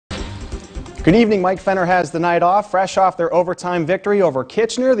Good evening. Mike Fenner has the night off. Fresh off their overtime victory over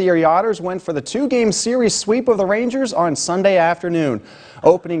Kitchener, the Erie Otters went for the two-game series sweep of the Rangers on Sunday afternoon.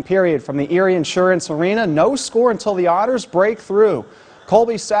 Opening period from the Erie Insurance Arena, no score until the Otters break through.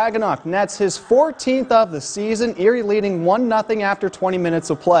 Colby Saginaw nets his 14th of the season, Erie leading 1-0 after 20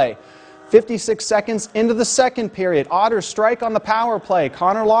 minutes of play. 56 seconds into the second period, Otters strike on the power play.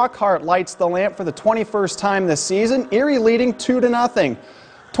 Connor Lockhart lights the lamp for the 21st time this season, Erie leading 2-0.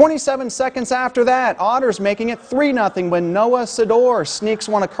 27 seconds after that, Otters making it 3-0 when Noah Sador sneaks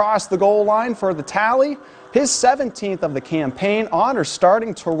one across the goal line for the tally. His 17th of the campaign, Otters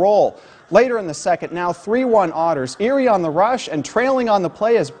starting to roll. Later in the second, now 3-1 Otters. Erie on the rush and trailing on the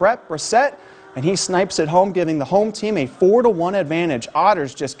play is Brett Brissett, and he snipes it home, giving the home team a 4-1 advantage.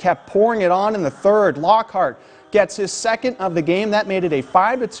 Otters just kept pouring it on in the third. Lockhart gets his second of the game. That made it a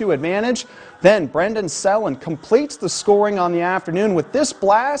 5-2 advantage. Then Brendan Sellen completes the scoring on the afternoon with this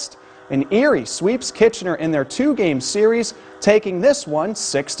blast, and Erie sweeps Kitchener in their two-game series, taking this one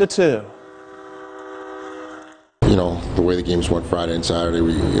 6-2. You know, the way the games went Friday and Saturday,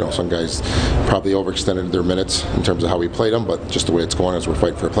 some guys probably overextended their minutes in terms of how we played them, but just the way it's going as we're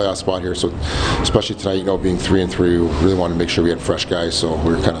fighting for a playoff spot here. So especially tonight, being 3-3, we really wanted to make sure we had fresh guys, so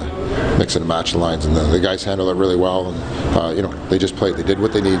we were kind of mixing and matching lines, and the guys handled it really well, and they just played. They did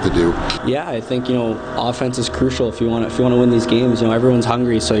what they needed to do. Yeah, I think offense is crucial if you want to win these games. Everyone's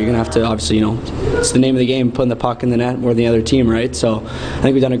hungry, so you're gonna have to obviously it's the name of the game, putting the puck in the net more than the other team, right? So I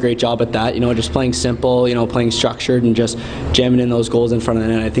think we've done a great job at that. Just playing simple, playing structured, and just jamming in those goals in front of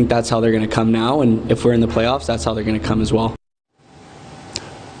the net. I think that's how they're going to come now, and if we're in the playoffs, that's how they're going to come as well.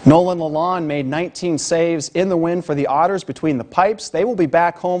 Nolan Lalonde made 19 saves in the win for the Otters between the pipes. They will be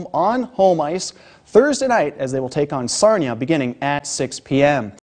back home on home ice Thursday night as they will take on Sarnia beginning at 6 p.m.